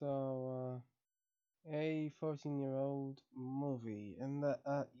14-year-old movie, and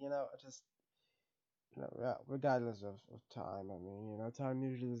just regardless of time. I mean, time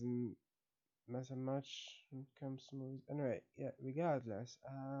usually doesn't matter much when it comes to movies. Anyway, yeah, regardless,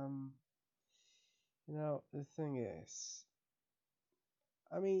 the thing is,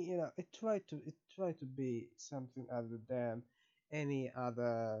 I mean, it tried to be something other than any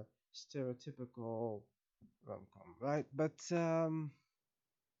other stereotypical rom-com, right? But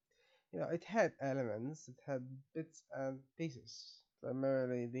it had elements, it had bits and pieces,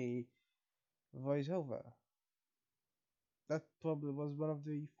 primarily the voiceover. That probably was one of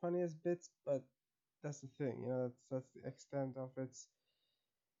the funniest bits, but that's the thing, that's the extent of its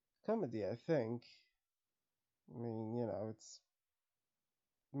comedy, I think. I mean, it's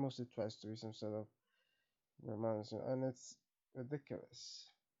mostly tries to be some sort of romance, and it's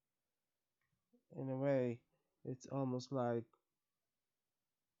ridiculous in a way. It's almost like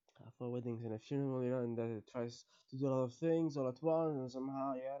for weddings and a funeral, and that it tries to do a lot of things all at once, and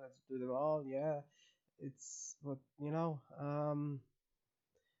somehow, yeah, let's do them all, yeah. It's what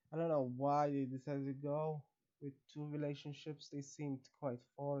I don't know why they decided to go with two relationships. They seemed quite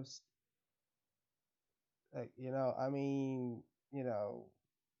forced. Like, I mean, you know,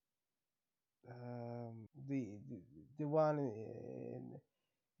 the the one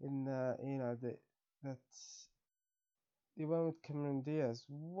in that's the one with Cameron Diaz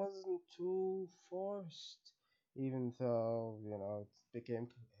wasn't too forced, even though it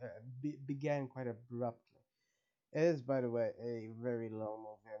began quite abruptly. It is, by the way, a very long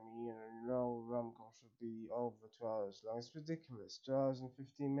movie. I mean, no rom-com should be over 2 hours long. It's ridiculous. 2 hours and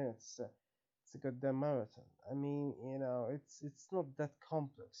 15 minutes. It's a goddamn marathon. I mean, it's not that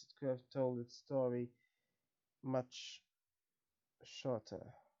complex. It could have told its story much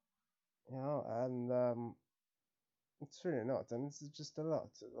shorter. And it's really not. And it's just a lot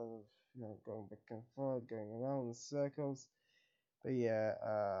of going back and forth, going around in circles. But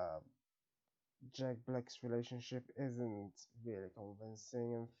yeah, Jack Black's relationship isn't really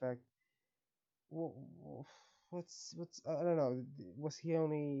convincing. In fact, wha- wha- what's I don't know. Was he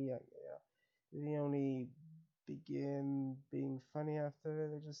only did he only begin being funny after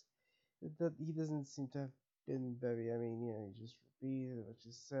it? It just that he doesn't seem to have been very. I mean, he just repeated what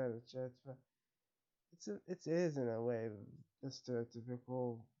you said, etc. It is in a way the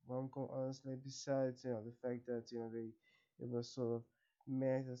stereotypical rom-com. Honestly, besides the fact that it was sort of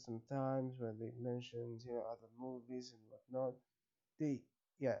meta sometimes when they mentioned other movies and whatnot. The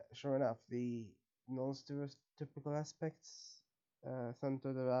Yeah, sure enough, the non-stereotypical aspects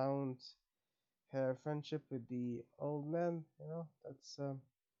centered around her friendship with the old man. That's it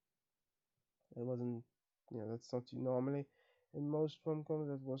wasn't that's not normally in most rom-coms.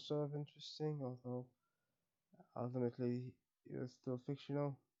 That was sort of interesting, although ultimately it was still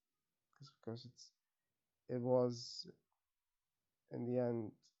fictional because of course it was in the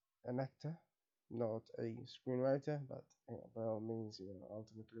end an actor, not a screenwriter. But by all means,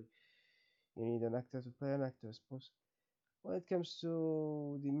 ultimately you need an actor to play an actor, I suppose. When it comes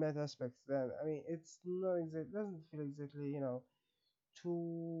to the meta aspects, then I mean, it's not exactly doesn't feel exactly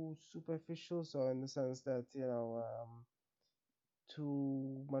too superficial. So in the sense that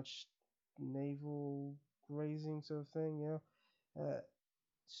too much navel grazing sort of thing,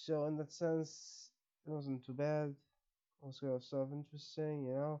 so in that sense, it wasn't too bad. Also, sort of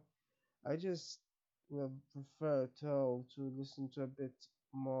interesting. I just would have preferred to listen to a bit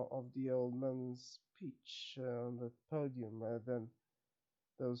more of the old man's speech on the podium rather than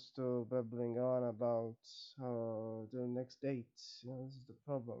those two babbling on about their next date. This is the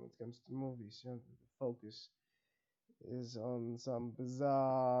problem when it comes to movies. The focus is on some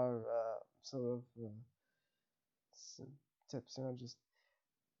bizarre sort of tips. Just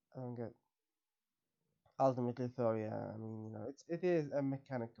I don't get. Ultimately, though, yeah, I mean, it is a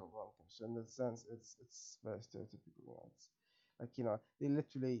mechanical rom-com. So in that sense, it's very stereotypical. It's like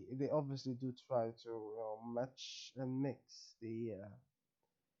they obviously do try to match and mix the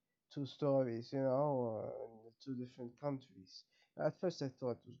two stories, in the two different countries. At first, I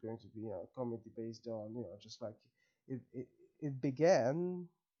thought it was going to be a comedy based on just like it began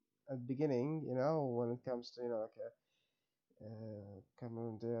at the beginning, when it comes to like a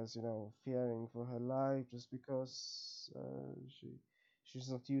Cameron Diaz, fearing for her life just because she's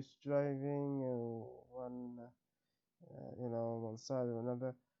not used to driving one side or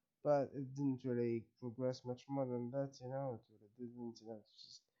another. But it didn't really progress much more than that. It really didn't. It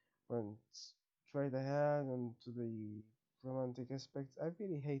just went straight ahead and to the romantic aspects. I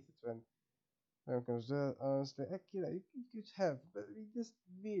really hate it when it comes to that. Honestly, like, you could have, but we just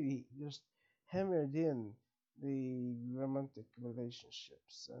really just hammered in the romantic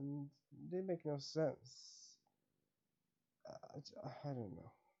relationships, and they make no sense. I don't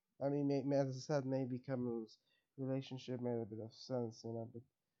know. I mean, as I said, maybe Cameron's relationship made a bit of sense, but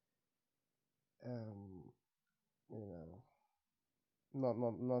um, you know,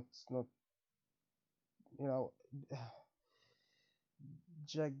 not, you know,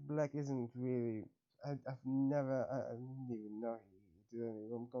 Jack Black isn't really. I've never, I didn't even know he did any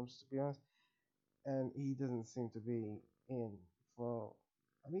rom-coms, to be honest, and he doesn't seem to be in for.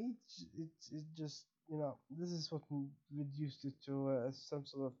 I mean, it's just, this is what reduced it to some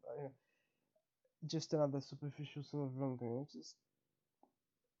sort of, just another superficial sort of rom-com. It's just,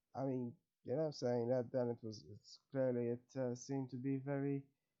 I mean, saying that, then it's clearly, it seemed to be very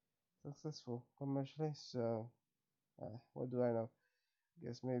successful commercially. So, what do I know?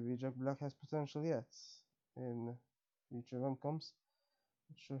 Guess maybe Jack Black has potential yet in future rom-coms.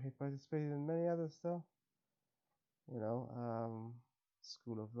 I'm sure he participated in many others though. You know,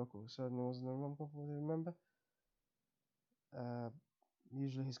 School of Rock certainly wasn't a rom-com, from what I remember. Uh,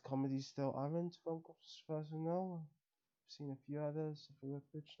 Usually his comedies still aren't rom-coms, as far as I know. I've seen a few others, I forget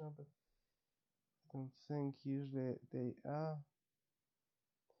which now, but I don't think usually they are.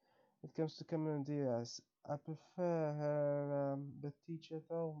 When it comes to Cameron Diaz, I prefer her, The Teacher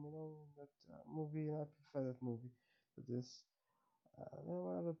though, that movie, and I prefer that movie to this.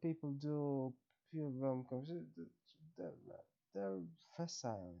 When other people do pure rom-coms, they're, they're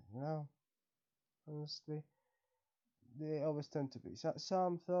facile, honestly. They always tend to be.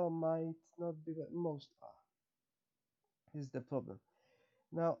 Some though might not be, but most are. Is the problem.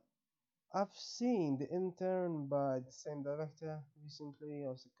 Now, I've seen The Intern by the same director recently,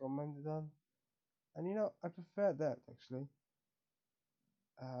 also commented on, and I prefer that actually.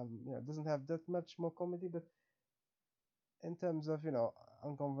 It doesn't have that much more comedy, but in terms of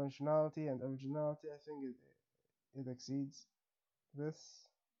unconventionality and originality, I think it exceeds this.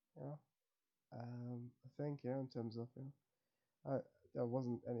 You know, I think in terms of there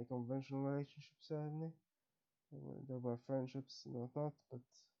wasn't any conventional relationship certainly. There were friendships and whatnot, but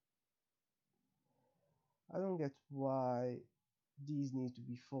I don't get why these need to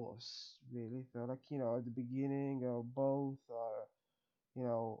be forced. Really, feel like at the beginning or both,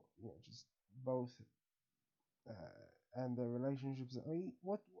 or just both, and the relationships. I mean,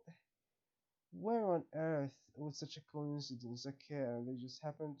 where on earth was such a coincidence occur? And they just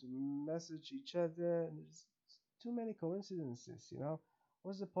happen to message each other, and there's too many coincidences.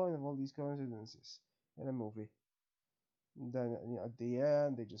 What's the point of all these coincidences in a movie? And then at the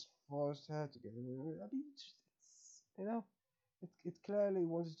end, they just forced her to get. I mean, it clearly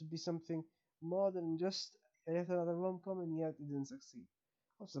wanted to be something more than just yet another rom-com, and yet it didn't succeed.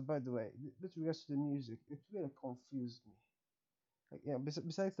 Also, by the way, with regards to the music, it really confused me. Like,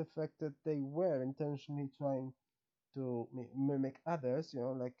 besides the fact that they were intentionally trying to mimic others,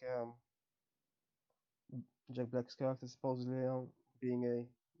 like Jack Black's character supposedly, being a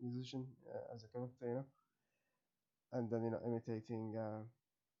musician as a character, and then imitating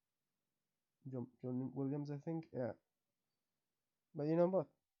John Williams, I think, yeah. But you know what?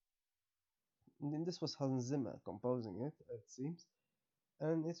 And this was Hans Zimmer composing it, it seems,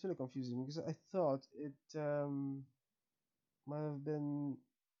 and it's really confusing because I thought it might have been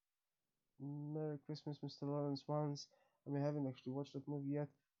Merry Christmas, Mr. Lawrence once. I mean, I haven't actually watched that movie yet,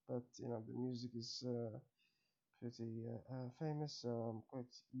 but the music is pretty famous, so I'm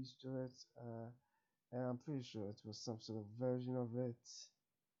quite used to it. And I'm pretty sure it was some sort of version of it.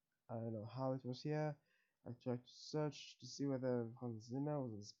 I don't know how it was here. I tried to search to see whether Hans Zimmer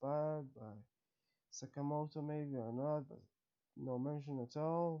was inspired by Sakamoto, maybe or not, but no mention at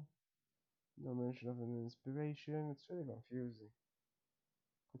all. No mention of an inspiration. It's really confusing.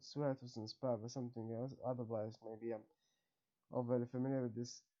 Could swear it was inspired by something else. Otherwise, maybe I'm already familiar with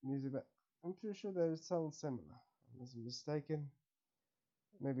this music, but I'm pretty sure that it sounds similar. Unless I'm mistaken.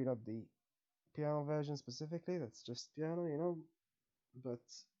 Maybe not the piano version specifically, that's just piano. But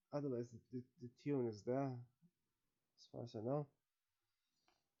otherwise, the tune is there, as far as I know.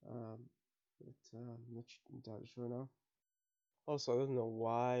 Um, but I'm not entirely sure now. Also, I don't know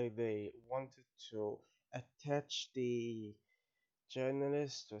why they wanted to attach the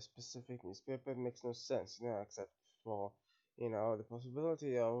journalist to a specific newspaper. It makes no sense, except for the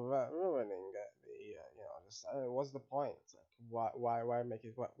possibility of ruining just what's the point? Like, why make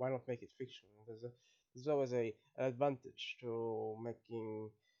it? Why not make it fictional? There's always an advantage to making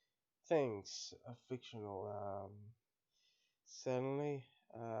things fictional. Certainly,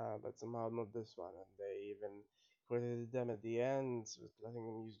 but somehow not this one. And they even credited them at the end with letting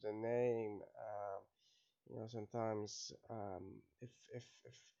them use their name. Sometimes if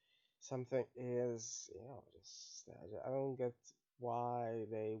something is just I don't get why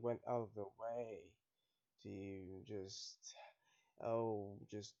they went out of the way to just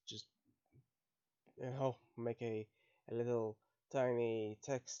just make a little tiny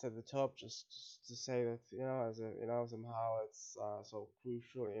text at the top just to say that as a somehow it's so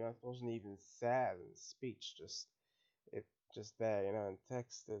crucial. It wasn't even said in speech, just it just there, in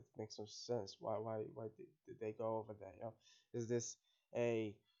text. That makes no sense. Why did they go over there? Is this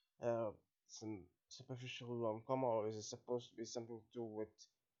a some superficial rom-com, or is it supposed to be something to do with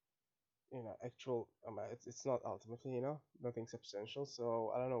actual? It's not ultimately, nothing substantial.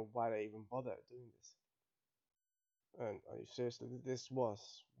 So I don't know why they even bother doing this. And seriously, this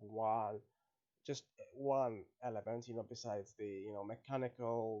was just one element, besides the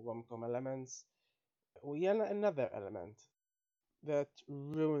mechanical rom-com elements. We another element that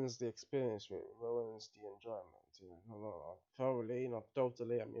ruins the experience, really ruins the enjoyment. No, no, not thoroughly, not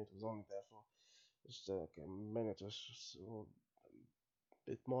totally. I mean, it was only there for just like a minute or so, a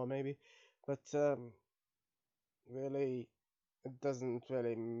bit more maybe, but really, it doesn't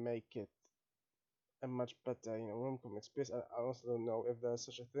really make it a much better, rom-com experience. I also don't know if there's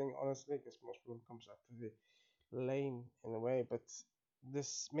such a thing, honestly, because most rom-coms are pretty lame in a way, but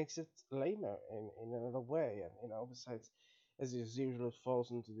this makes it lamer in another way. And besides, as usual, it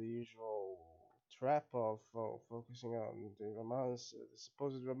falls into the usual trap of focusing on the romance, the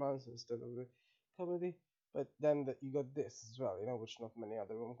supposed romance, instead of the comedy. But then you got this as well, which not many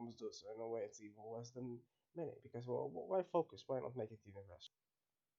other rom-coms do. So in a way, it's even worse than many, because, well, why focus? Why not make it universal?